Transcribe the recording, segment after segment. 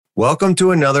Welcome to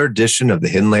another edition of the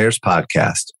Hidden Layers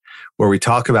podcast, where we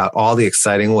talk about all the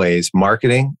exciting ways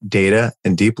marketing, data,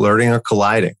 and deep learning are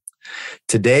colliding.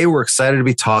 Today, we're excited to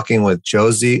be talking with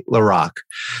Josee Larocque,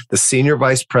 the Senior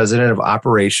Vice President of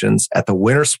Operations at the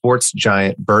winter sports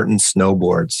giant Burton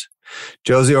Snowboards.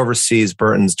 Josee oversees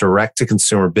Burton's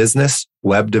direct-to-consumer business,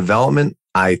 web development,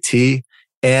 IT,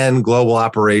 and global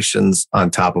operations on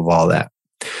top of all that.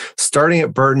 Starting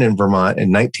at Burton in Vermont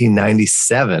in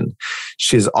 1997,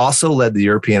 she has also led the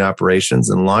European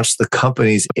operations and launched the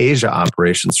company's Asia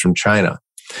operations from China.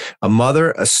 A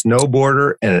mother, a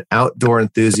snowboarder, and an outdoor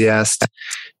enthusiast,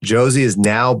 Josee is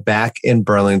now back in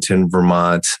Burlington,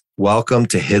 Vermont. Welcome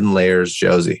to Hidden Layers,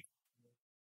 Josee.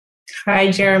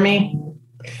 Hi, Jeremy.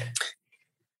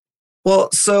 Well,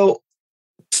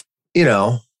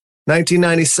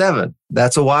 1997,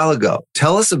 that's a while ago.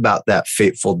 Tell us about that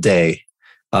fateful day.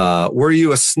 Were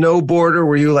you a snowboarder?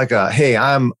 Were you like hey,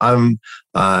 I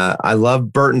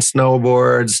love Burton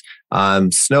Snowboards. I'm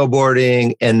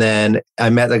snowboarding. And then I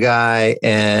met the guy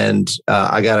and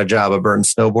I got a job at Burton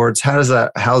Snowboards. How's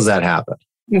that happen?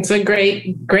 It's a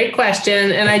great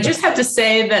question. And I just have to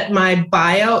say that my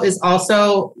bio is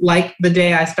also like the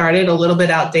day I started, a little bit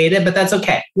outdated, but that's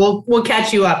okay. We'll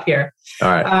catch you up here. All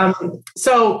right.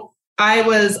 So I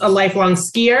was a lifelong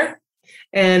skier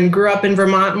and grew up in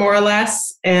Vermont, more or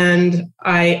less. And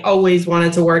I always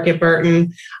wanted to work at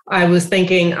Burton. I was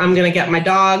thinking, I'm going to get my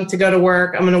dog to go to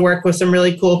work. I'm going to work with some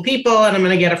really cool people, and I'm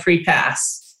going to get a free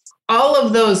pass. All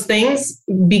of those things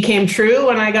became true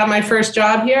when I got my first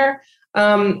job here.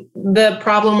 The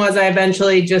problem was I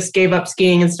eventually just gave up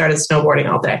skiing and started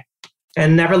snowboarding all day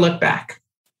and never looked back.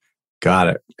 Got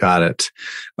it.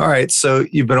 All right. So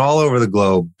you've been all over the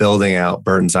globe building out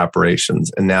Burton's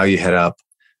operations, and now you head up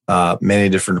many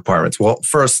different departments. Well,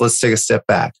 first, let's take a step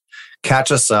back.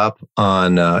 Catch us up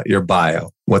on your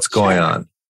bio. What's going on?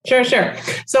 Sure.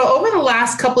 So over the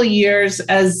last couple of years,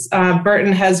 as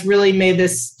Burton has really made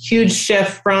this huge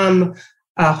shift from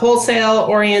a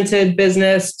wholesale-oriented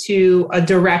business to a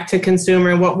direct-to-consumer,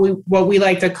 and what we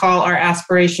like to call our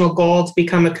aspirational goal to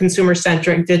become a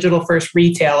consumer-centric, digital-first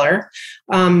retailer.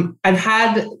 I've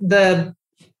had the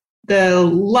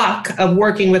luck of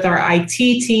working with our IT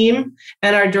team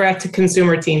and our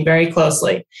direct-to-consumer team very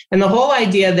closely. And the whole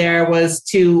idea there was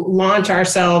to launch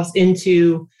ourselves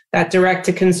into that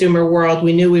direct-to-consumer world.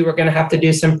 We knew we were going to have to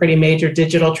do some pretty major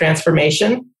digital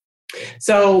transformation.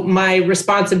 So my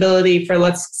responsibility for,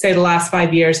 let's say, the last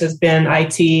 5 years has been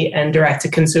IT and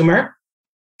direct-to-consumer.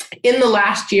 In the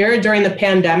last year, during the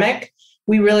pandemic,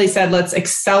 we really said, let's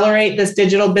accelerate this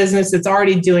digital business. It's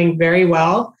already doing very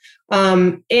well.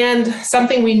 And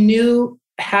something we knew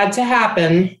had to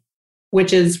happen,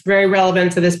 which is very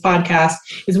relevant to this podcast,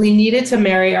 is we needed to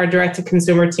marry our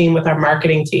direct-to-consumer team with our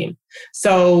marketing team.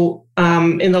 So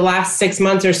in the last 6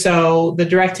 months or so, the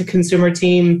direct-to-consumer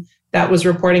team that was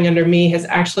reporting under me has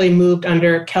actually moved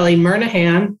under Kelly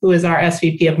Murnahan, who is our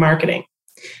SVP of marketing.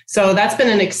 So that's been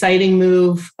an exciting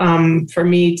move for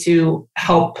me to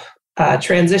help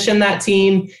transition that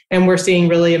team. And we're seeing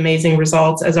really amazing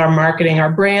results as our marketing,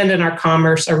 our brand, and our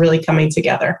commerce are really coming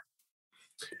together.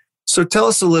 So tell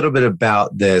us a little bit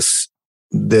about the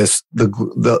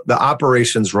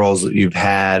operations roles that you've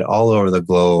had all over the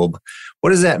globe. What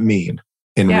does that mean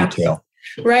in retail?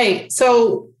 Right.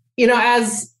 So,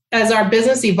 as our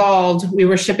business evolved, we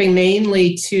were shipping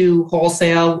mainly to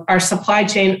wholesale. Our supply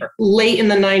chain late in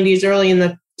the 90s, early in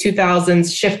the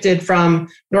 2000s shifted from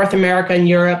North America and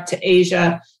Europe to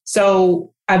Asia.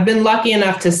 So I've been lucky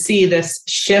enough to see this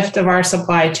shift of our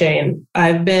supply chain.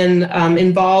 I've been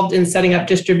involved in setting up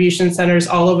distribution centers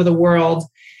all over the world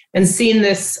and seen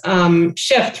this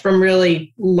shift from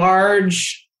really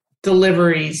large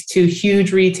deliveries to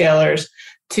huge retailers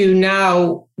to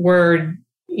now we're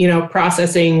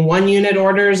processing 1 unit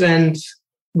orders and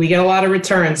we get a lot of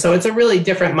returns. So it's a really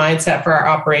different mindset for our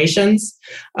operations.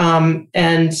 And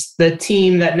the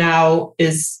team that now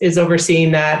is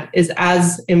overseeing that is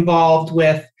as involved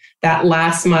with that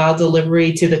last mile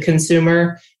delivery to the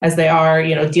consumer as they are,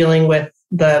 dealing with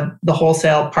the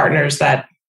wholesale partners that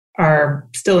are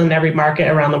still in every market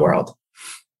around the world.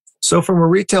 So from a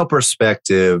retail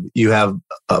perspective, you have,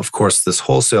 of course, this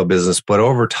wholesale business, but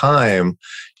over time,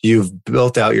 you've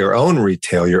built out your own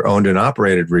retail, your owned and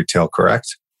operated retail,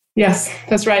 correct? Yes,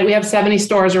 that's right. We have 70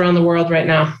 stores around the world right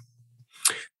now.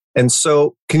 And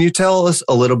so can you tell us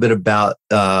a little bit about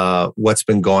what's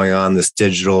been going on, this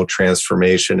digital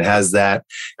transformation? Has that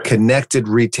connected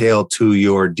retail to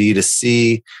your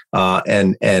D2C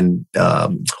and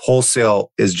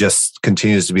wholesale is just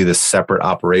continues to be this separate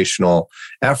operational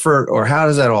effort, or how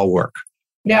does that all work?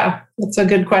 Yeah, that's a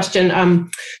good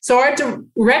question. So our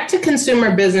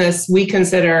direct-to-consumer business, we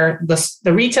consider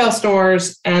the retail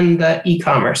stores and the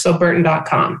e-commerce, so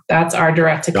Burton.com. That's our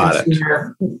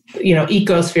direct-to-consumer,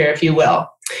 ecosphere, if you will.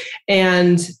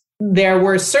 And there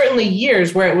were certainly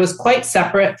years where it was quite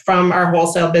separate from our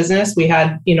wholesale business. We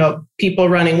had, people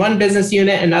running one business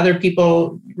unit and other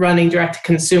people running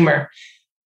direct-to-consumer.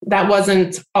 That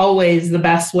wasn't always the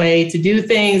best way to do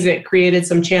things. It created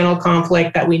some channel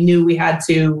conflict that we knew we had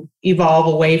to evolve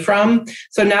away from.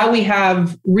 So now we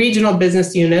have regional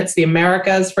business units, the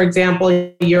Americas, for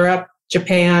example, Europe,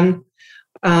 Japan,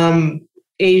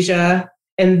 Asia,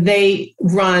 and they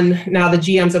run, now the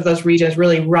GMs of those regions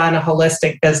really run a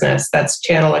holistic business that's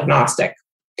channel agnostic.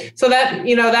 So that,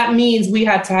 that means we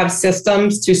had to have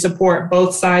systems to support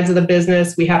both sides of the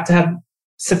business. We have to have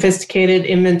sophisticated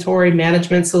inventory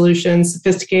management solutions,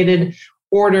 sophisticated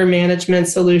order management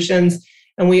solutions.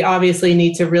 And we obviously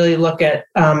need to really look at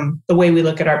the way we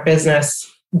look at our business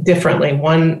differently.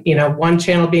 One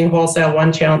channel being wholesale,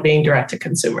 one channel being direct to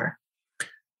consumer.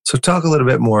 So talk a little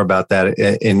bit more about that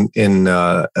in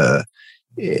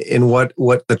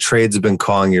what the trades have been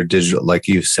calling your digital, like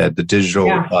you said, the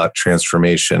digital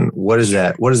transformation. What does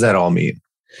that all mean?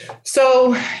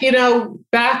 So,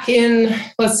 back in,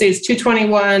 let's say it's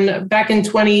 2021, back in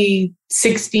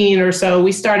 2016 or so,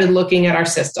 we started looking at our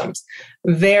systems.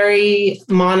 Very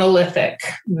monolithic,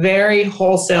 very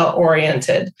wholesale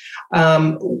oriented.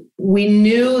 We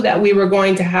knew that we were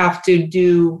going to have to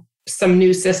do some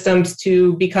new systems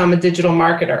to become a digital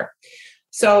marketer.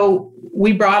 So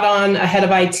we brought on a head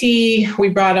of IT. We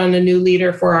brought on a new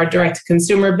leader for our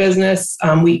direct-to-consumer business.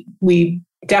 We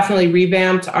definitely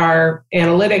revamped our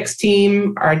analytics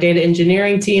team, our data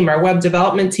engineering team, our web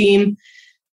development team.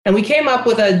 And we came up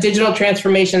with a digital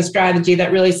transformation strategy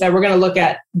that really said we're going to look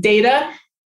at data.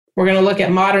 We're going to look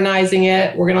at modernizing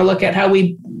it. We're going to look at how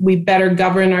we better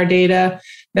govern our data.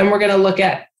 Then we're going to look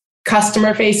at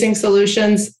customer-facing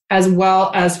solutions as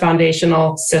well as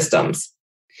foundational systems.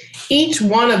 Each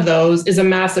one of those is a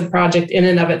massive project in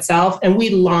and of itself. And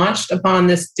we launched upon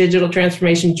this digital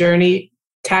transformation journey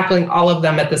tackling all of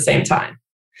them at the same time.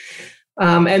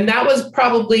 And that was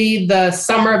probably the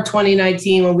summer of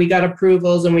 2019 when we got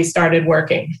approvals and we started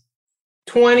working.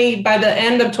 By the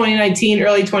end of 2019,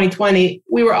 early 2020,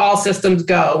 we were all systems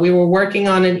go. We were working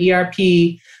on an ERP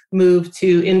move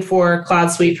to Infor Cloud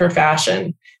Suite for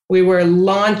Fashion. We were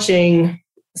launching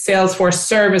Salesforce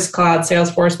Service Cloud,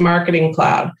 Salesforce Marketing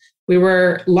Cloud. We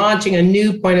were launching a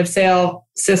new point of sale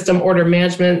system order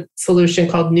management solution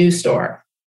called New Store.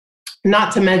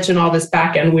 Not to mention all this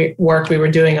back-end work we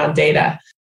were doing on data.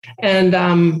 And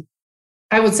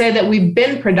I would say that we've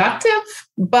been productive,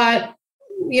 but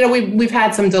we've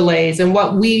had some delays. And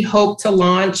what we hope to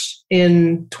launch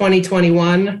in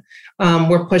 2021,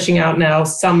 we're pushing out now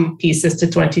some pieces to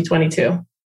 2022.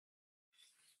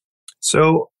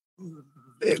 So,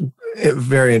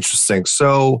 very interesting.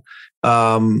 So,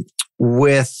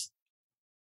 with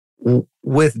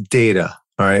data,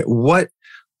 all right,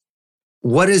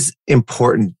 what is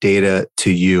important data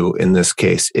to you in this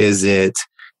case? Is it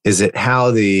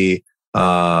how the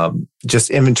just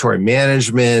inventory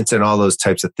management and all those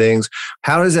types of things?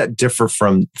 How does that differ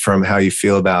from how you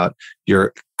feel about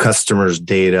your customers'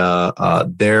 data,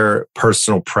 their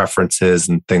personal preferences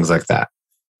and things like that?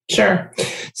 Sure.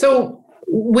 So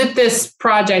with this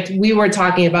project, we were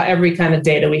talking about every kind of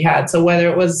data we had. So whether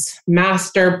it was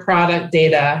master product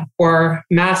data or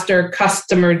master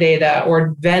customer data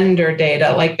or vendor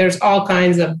data, like there's all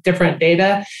kinds of different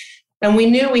data. And we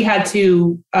knew we had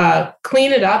to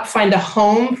clean it up, find a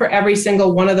home for every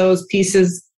single one of those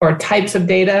pieces or types of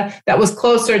data that was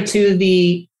closer to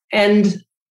the end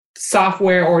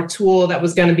software or tool that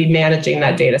was going to be managing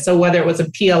that data. So whether it was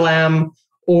a PLM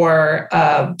or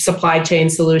a supply chain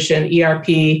solution,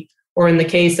 ERP, or in the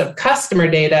case of customer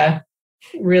data,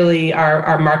 really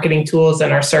our marketing tools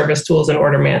and our service tools and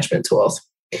order management tools.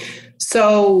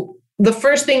 So the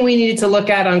first thing we needed to look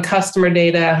at on customer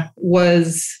data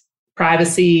was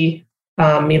privacy,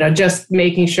 just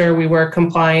making sure we were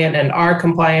compliant and are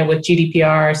compliant with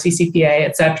GDPR, CCPA,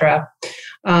 et cetera.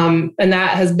 And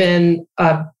that has been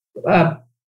a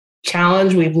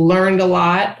challenge. We've learned a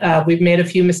lot. We've made a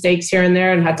few mistakes here and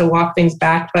there and had to walk things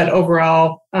back, but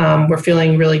overall, we're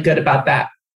feeling really good about that.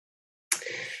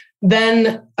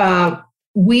 Then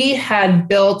we had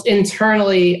built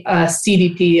internally a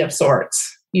CDP of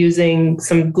sorts using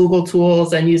some Google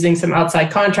tools and using some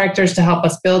outside contractors to help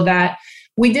us build that.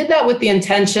 We did that with the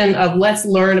intention of let's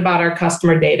learn about our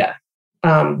customer data.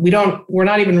 we're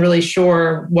not even really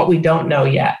sure what we don't know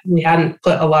yet. We hadn't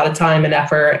put a lot of time and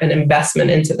effort and investment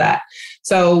into that.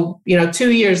 So,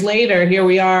 2 years later, here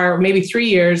we are, maybe 3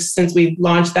 years since we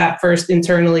launched that first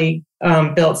internally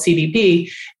built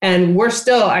CDP, and we're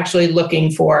still actually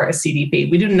looking for a CDP.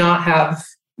 We do not have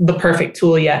the perfect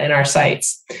tool yet in our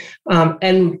sites.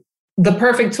 And the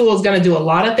perfect tool is going to do a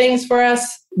lot of things for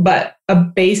us, but a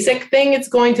basic thing it's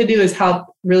going to do is help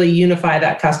really unify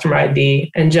that customer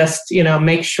ID and just,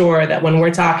 make sure that when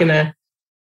we're talking to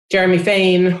Jeremy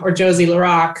Fain or Josee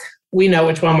Larocque, we know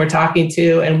which one we're talking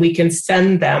to and we can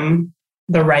send them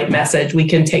the right message. We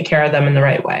can take care of them in the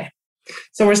right way.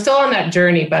 So we're still on that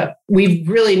journey, but we've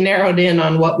really narrowed in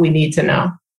on what we need to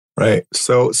know. Right.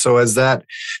 So as that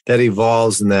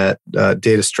evolves and that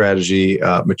data strategy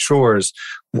matures,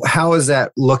 how is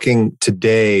that looking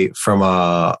today from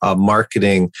a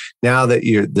marketing? Now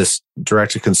that this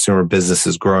direct-to-consumer business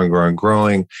is growing,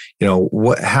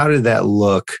 how did that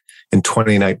look in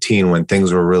 2019 when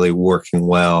things were really working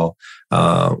well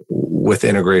with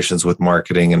integrations with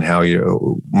marketing and how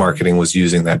your marketing was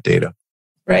using that data?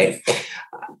 Right.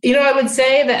 I would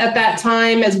say that at that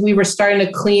time, as we were starting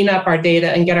to clean up our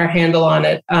data and get our handle on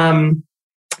it,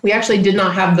 we actually did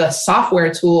not have the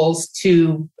software tools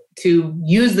to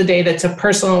use the data to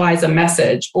personalize a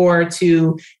message or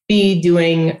to be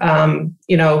doing,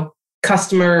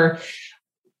 customer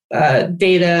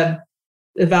data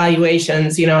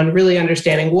evaluations, and really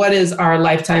understanding what is our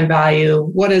lifetime value,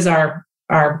 what is our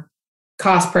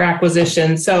cost per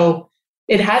acquisition. So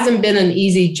it hasn't been an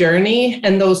easy journey.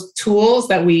 And those tools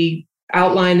that we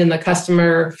outlined in the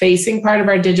customer facing part of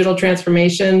our digital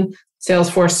transformation,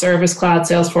 Salesforce Service Cloud,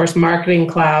 Salesforce Marketing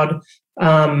Cloud,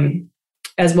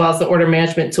 as well as the order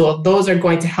management tool, those are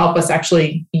going to help us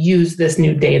actually use this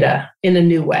new data in a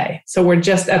new way. So we're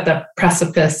just at the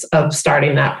precipice of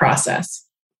starting that process.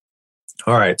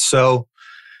 All right. So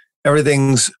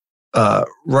everything's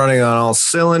running on all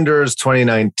cylinders.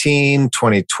 2019,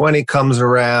 2020 comes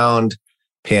around.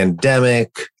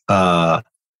 Pandemic, not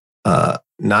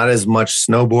as much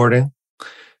snowboarding,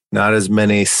 not as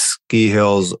many ski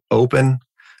hills open,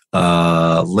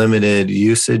 limited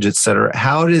usage, et cetera.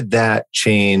 How did that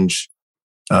change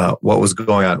what was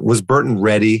going on? Was Burton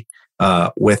ready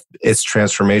with its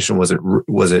transformation?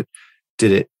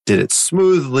 Did it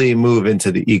smoothly move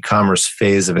into the e-commerce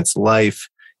phase of its life?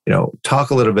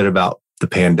 Talk a little bit about the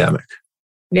pandemic.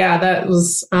 Yeah, that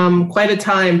was quite a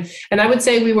time. And I would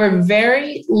say we were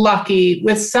very lucky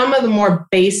with some of the more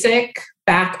basic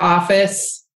back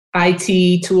office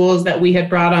IT tools that we had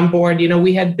brought on board.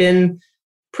 We had been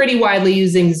pretty widely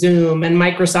using Zoom and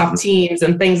Microsoft Teams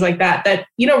and things like that,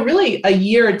 really a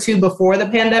year or two before the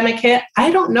pandemic hit,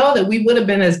 I don't know that we would have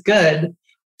been as good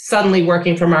suddenly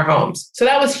working from our homes. So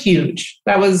that was huge.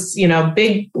 That was,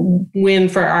 big win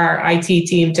for our IT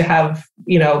team to have,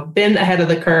 been ahead of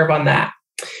the curve on that.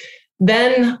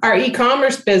 Then our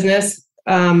e-commerce business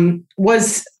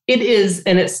was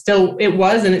and it still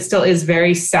is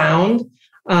very sound.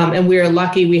 And we are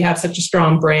lucky we have such a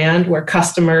strong brand where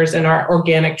customers and our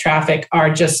organic traffic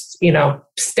are just,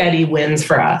 steady wins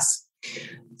for us.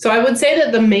 So I would say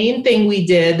that the main thing we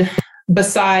did,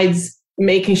 besides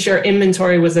making sure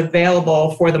inventory was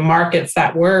available for the markets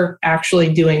that were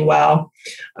actually doing well,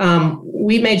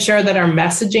 we made sure that our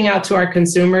messaging out to our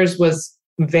consumers was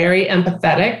very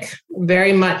empathetic,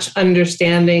 very much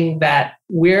understanding that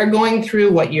we're going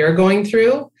through what you're going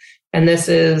through, and this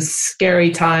is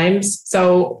scary times.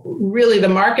 So really the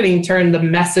marketing turned the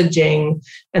messaging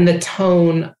and the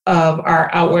tone of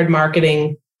our outward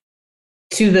marketing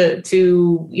to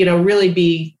really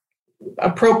be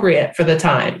appropriate for the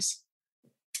times.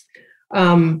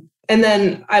 And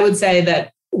then I would say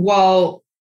that while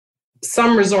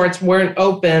some resorts weren't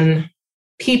open,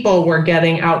 people were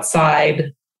getting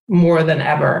outside more than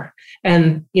ever.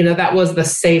 And, that was the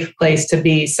safe place to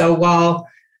be. So while,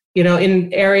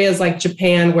 in areas like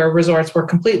Japan, where resorts were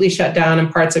completely shut down in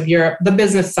parts of Europe, the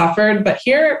business suffered. But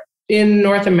here in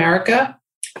North America,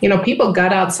 people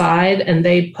got outside and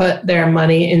they put their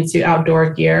money into outdoor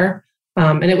gear.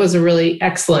 And it was a really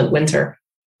excellent winter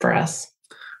for us.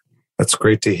 That's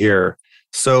great to hear.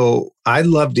 So I'd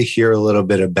love to hear a little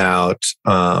bit about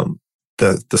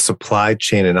the supply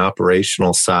chain and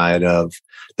operational side of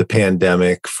the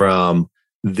pandemic from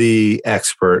the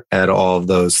expert at all of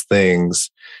those things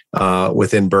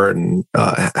within Burton.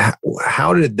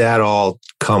 How did that all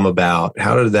come about?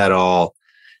 How did that all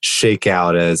shake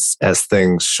out as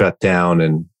things shut down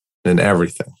and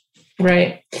everything?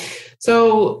 Right.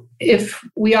 So if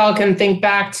we all can think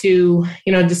back to,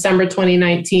 December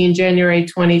 2019, January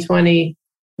 2020,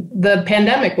 the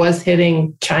pandemic was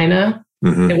hitting China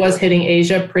It was hitting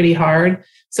Asia pretty hard.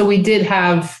 So we did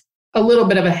have a little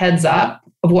bit of a heads up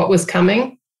of what was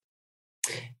coming.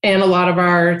 And a lot of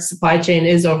our supply chain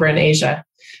is over in Asia.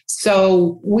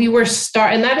 So we were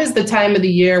and that is the time of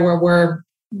the year where we're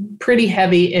pretty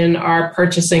heavy in our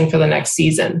purchasing for the next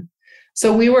season.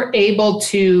 So we were able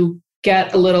to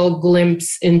get a little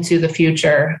glimpse into the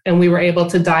future, and we were able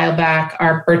to dial back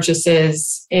our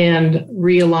purchases and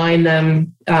realign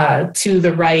them to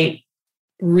the right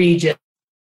region.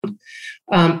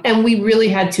 And we really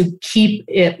had to keep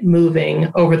it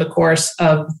moving over the course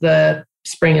of the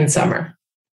spring and summer.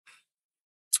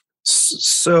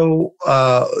 So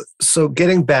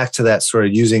getting back to that, sort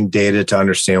of using data to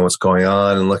understand what's going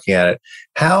on and looking at it,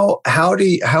 how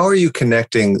are you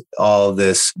connecting all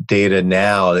this data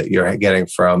now that you're getting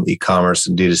from e-commerce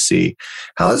and D2C?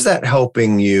 How is that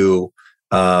helping you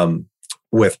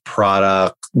with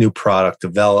new product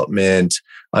development,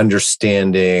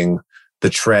 understanding the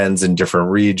trends in different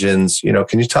regions?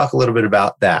 Can you talk a little bit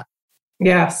about that?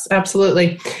 Yes,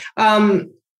 absolutely.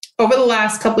 Over the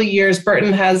last couple of years,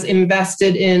 Burton has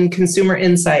invested in consumer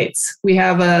insights. We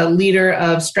have a leader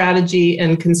of strategy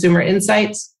and consumer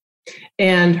insights,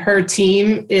 and her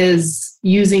team is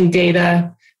using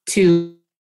data to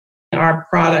our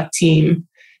product team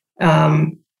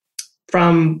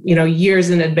from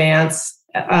years in advance,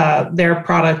 their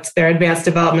advanced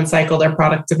development cycle, their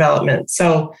product development.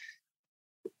 So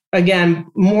again,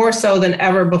 more so than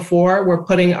ever before, we're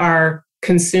putting our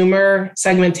consumer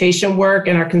segmentation work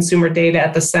and our consumer data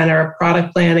at the center of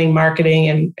product planning, marketing,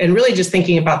 and really just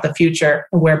thinking about the future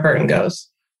and where Burton goes.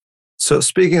 So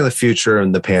speaking of the future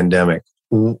and the pandemic,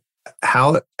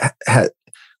 how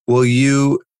will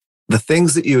the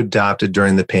things that you adopted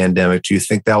during the pandemic, do you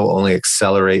think that will only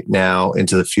accelerate now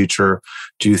into the future?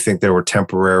 Do you think there were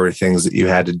temporary things that you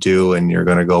had to do and you're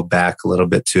going to go back a little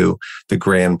bit to the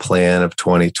grand plan of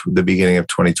the beginning of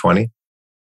 2020?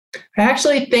 I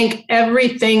actually think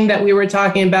everything that we were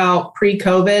talking about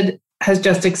pre-COVID has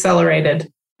just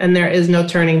accelerated, and there is no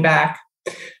turning back.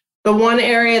 The one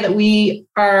area that we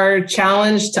are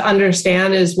challenged to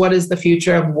understand is, what is the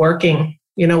future of working?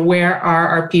 Where are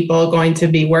our people going to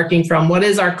be working from? What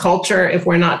is our culture if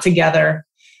we're not together?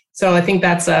 So I think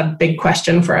that's a big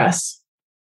question for us.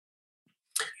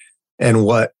 And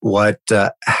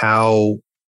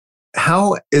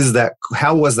how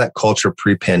was that culture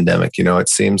pre-pandemic? It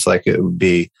seems like it would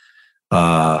be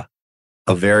a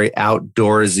very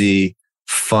outdoorsy,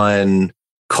 fun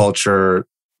culture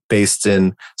based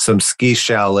in some ski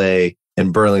chalet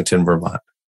in Burlington, Vermont.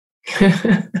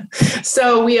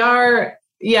 So we're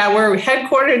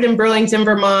headquartered in Burlington,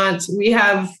 Vermont. We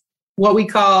have what we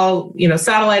call,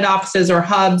 satellite offices or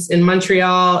hubs in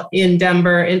Montreal, in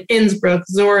Denver, in Innsbruck,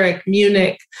 Zurich,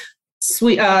 Munich,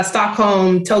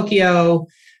 Stockholm, Tokyo,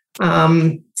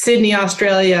 Sydney,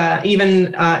 Australia,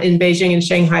 even in Beijing and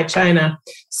Shanghai, China.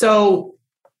 So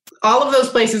all of those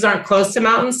places aren't close to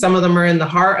mountains. Some of them are in the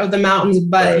heart of the mountains,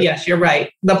 but right. Yes, you're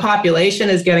right. The population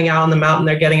is getting out on the mountain.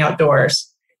 They're getting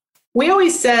outdoors. We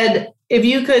always said, if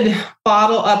you could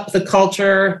bottle up the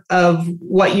culture of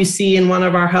what you see in one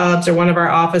of our hubs or one of our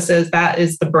offices, that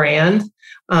is the brand.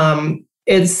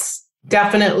 It's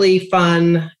definitely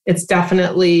fun. It's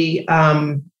definitely,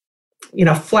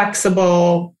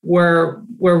 flexible. We're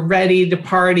ready to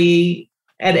party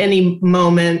at any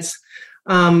moment.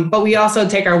 But we also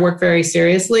take our work very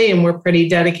seriously, and we're pretty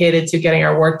dedicated to getting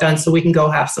our work done so we can go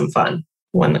have some fun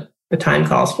when the time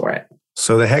calls for it.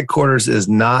 So the headquarters is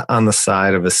not on the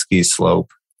side of a ski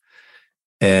slope,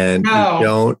 and you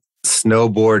don't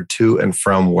snowboard to and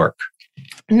from work.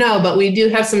 No, but we do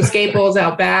have some skate bowls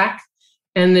out back,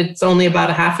 and it's only about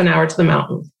a half an hour to the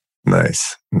mountain.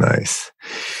 Nice.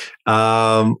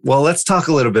 Well, let's talk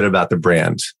a little bit about the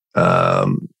brand.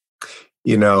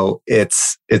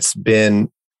 It's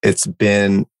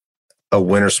been a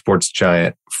winter sports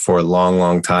giant for a long,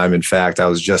 long time. In fact, I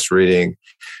was just reading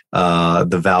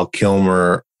the Val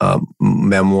Kilmer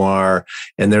memoir,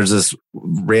 and there's this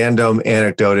random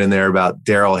anecdote in there about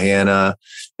Daryl Hannah,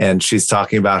 and she's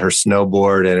talking about her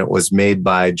snowboard, and it was made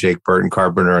by Jake Burton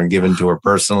Carpenter and given to her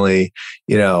personally.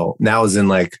 Now it was in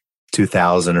like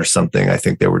 2000 or something. I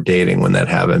think they were dating when that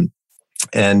happened,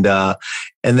 and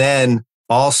then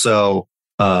also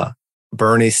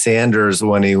Bernie Sanders,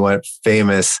 when he went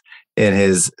famous in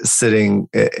his sitting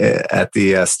at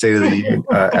the State of the Union,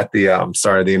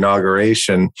 the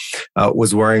inauguration,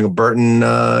 was wearing a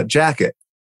Burton jacket.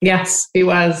 Yes, he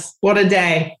was. What a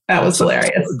day. That was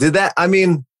hilarious.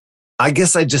 I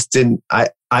guess I just didn't,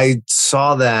 I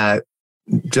saw that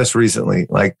just recently.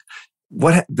 Like,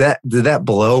 did that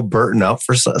blow Burton up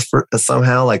for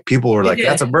somehow? Like, people were like,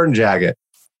 that's a Burton jacket.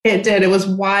 It did. It was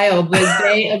wild. The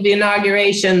day of the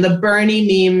inauguration, the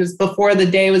Bernie memes, before the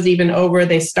day was even over,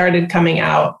 they started coming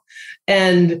out.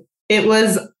 And it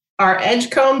was our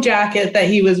Edgecombe jacket that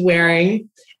he was wearing.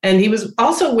 And he was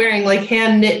also wearing like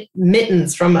hand knit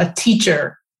mittens from a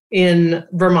teacher in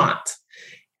Vermont.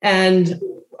 And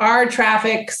our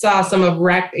traffic saw some of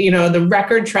the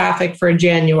record traffic for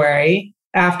January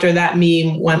after that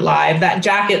meme went live. That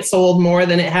jacket sold more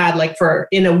than it had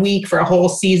in a week for a whole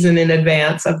season in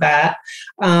advance of that.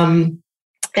 And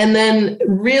then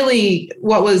really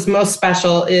what was most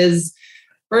special is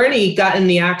Bernie got in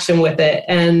the action with it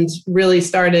and really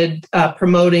started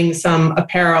promoting some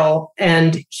apparel.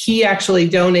 And he actually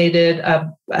donated a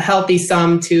healthy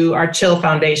sum to our Chill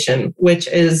Foundation, which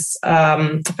is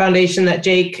a foundation that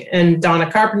Jake and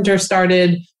Donna Carpenter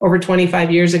started over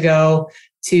 25 years ago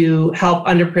to help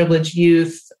underprivileged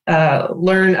youth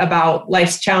learn about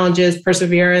life's challenges,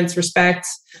 perseverance, respect,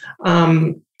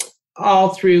 all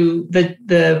through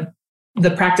the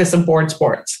practice of board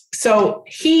sports. So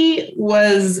he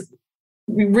was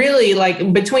really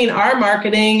between our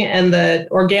marketing and the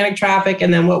organic traffic,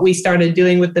 and then what we started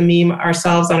doing with the meme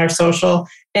ourselves on our social,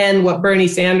 and what Bernie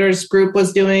Sanders' group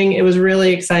was doing, it was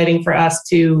really exciting for us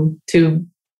to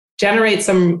generate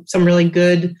some really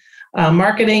good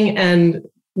marketing and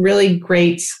really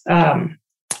great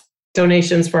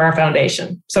donations for our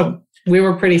foundation. So we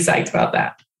were pretty psyched about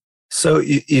that. So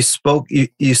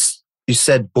you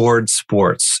said board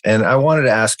sports, and I wanted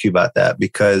to ask you about that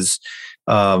because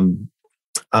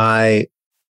I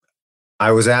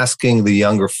was asking the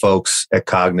younger folks at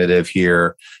Cognitive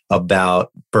here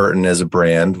about Burton as a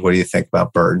brand. What do you think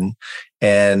about Burton?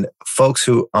 And folks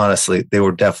who honestly, they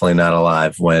were definitely not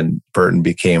alive when Burton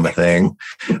became a thing,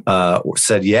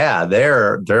 said, yeah,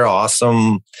 they're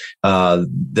awesome.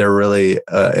 They're really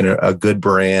a good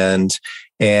brand.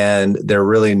 And they're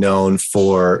really known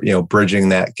for, bridging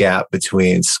that gap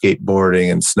between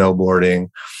skateboarding and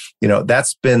snowboarding.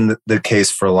 That's been the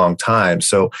case for a long time.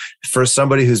 So for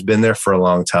somebody who's been there for a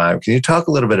long time, can you talk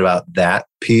a little bit about that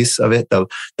piece of it, the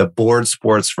board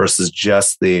sports versus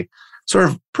just the sort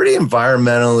of pretty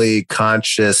environmentally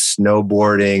conscious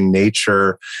snowboarding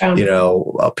nature,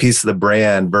 a piece of the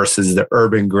brand versus the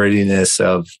urban grittiness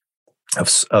of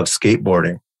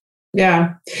skateboarding?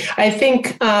 Yeah, I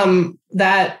think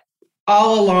that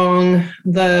all along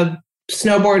the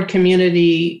snowboard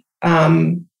community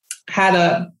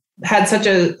had such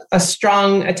a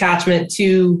strong attachment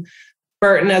to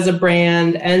Burton as a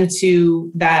brand and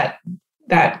to that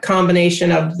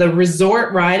combination of the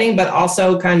resort riding, but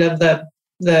also kind of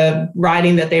the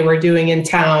riding that they were doing in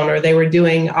town or they were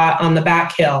doing on the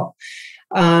back hill.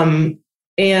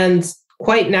 And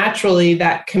quite naturally,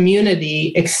 that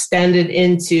community extended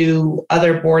into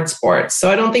other board sports.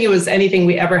 So I don't think it was anything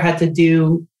we ever had to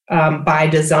do by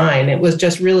design. It was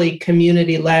just really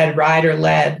community-led,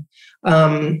 rider-led.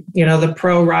 The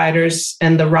pro riders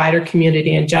and the rider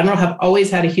community in general have always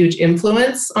had a huge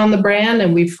influence on the brand,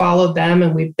 and we've followed them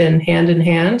and we've been hand in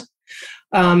hand.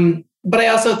 But I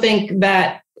also think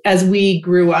that as we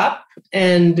grew up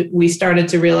and we started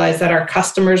to realize that our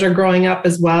customers are growing up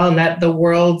as well, and that the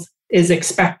world is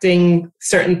expecting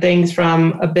certain things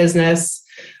from a business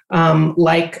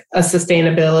like a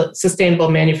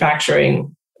sustainable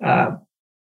manufacturing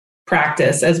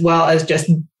practice, as well as just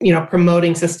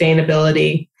promoting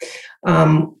sustainability.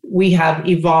 We have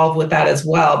evolved with that as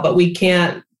well, but we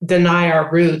can't deny our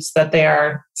roots that they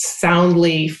are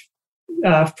soundly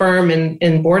firm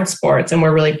in board sports, and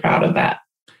we're really proud of that.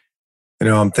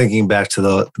 I'm thinking back to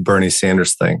the Bernie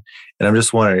Sanders thing, and I'm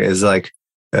just wondering, is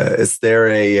there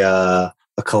a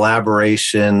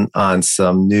collaboration on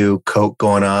some new Coke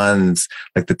going on? It's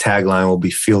like the tagline will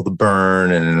be "Feel the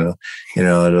Burn," and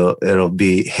it'll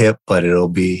be hip, but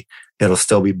it'll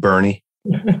still be Bernie.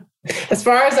 As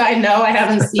far as I know, I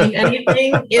haven't seen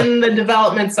anything in the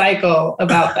development cycle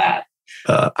about that.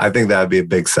 I think that would be a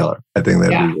big seller. I think that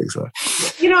would be a big seller.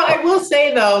 I will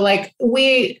say though,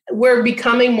 we're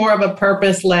becoming more of a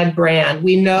purpose-led brand.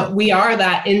 We know we are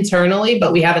that internally,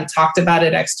 but we haven't talked about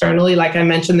it externally. Like I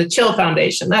mentioned, the Chill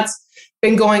Foundation, that's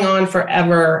been going on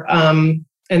forever. And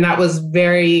that was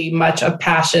very much a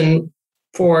passion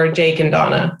for Jake and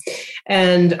Donna.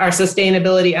 And our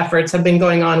sustainability efforts have been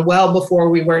going on well before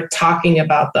we were talking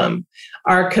about them.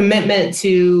 Our commitment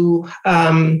to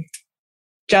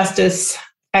justice,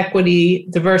 equity,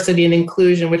 diversity, and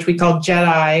inclusion, which we call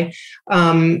JEDI,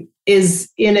 is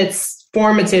in its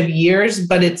formative years,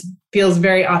 but it feels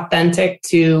very authentic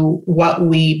to what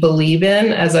we believe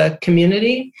in as a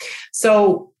community.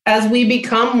 So as we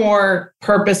become more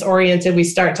purpose-oriented, we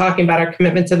start talking about our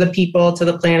commitment to the people, to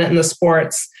the planet, and the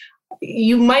sports.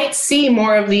 you might see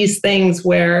more of these things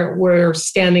where we're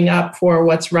standing up for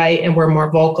what's right and we're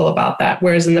more vocal about that.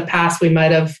 Whereas in the past, we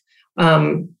might have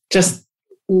just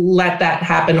let that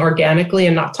happen organically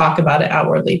and not talk about it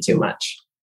outwardly too much.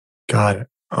 Got it.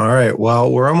 All right.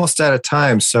 Well, we're almost out of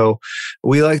time. So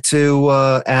we like to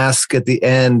ask at the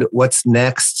end, what's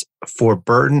next for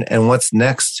Burton and what's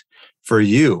next for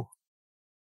you?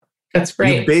 That's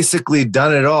great. You've basically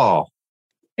done it all.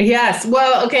 Yes.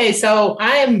 Well, okay. So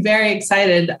I am very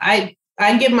excited. I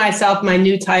give myself my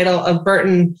new title of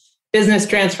Burton Business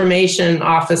Transformation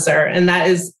Officer. And that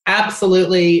is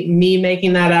absolutely me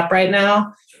making that up right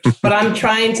now. But I'm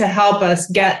trying to help us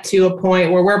get to a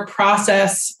point where we're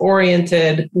process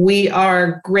oriented. We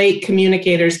are great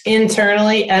communicators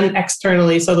internally and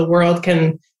externally so the world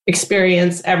can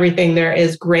experience everything there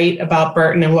is great about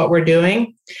Burton and what we're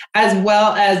doing, as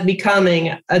well as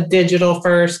becoming a digital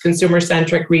first,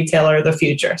 consumer-centric retailer of the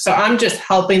future. So I'm just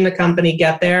helping the company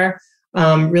get there,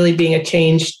 really being a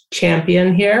change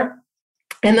champion here.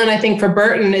 And then I think for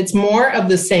Burton, it's more of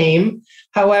the same.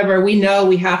 However, we know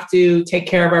we have to take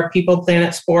care of our people,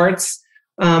 planet, sports.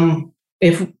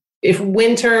 If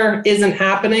winter isn't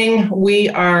happening, we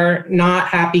are not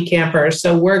happy campers.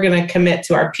 So we're going to commit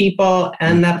to our people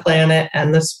and the planet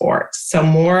and the sports. So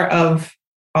more of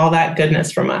all that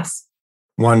goodness from us.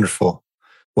 Wonderful.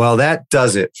 Well, that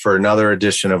does it for another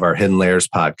edition of our Hidden Layers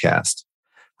podcast.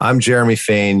 I'm Jeremy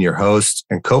Fain, your host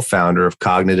and co-founder of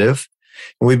Cognitive.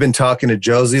 And we've been talking to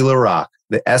Josee Larocque,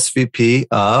 the SVP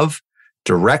of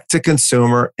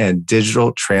Direct-to-Consumer and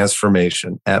Digital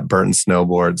Transformation at Burton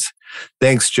Snowboards.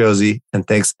 Thanks, Josee, and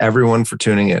thanks everyone for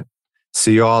tuning in.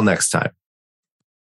 See you all next time.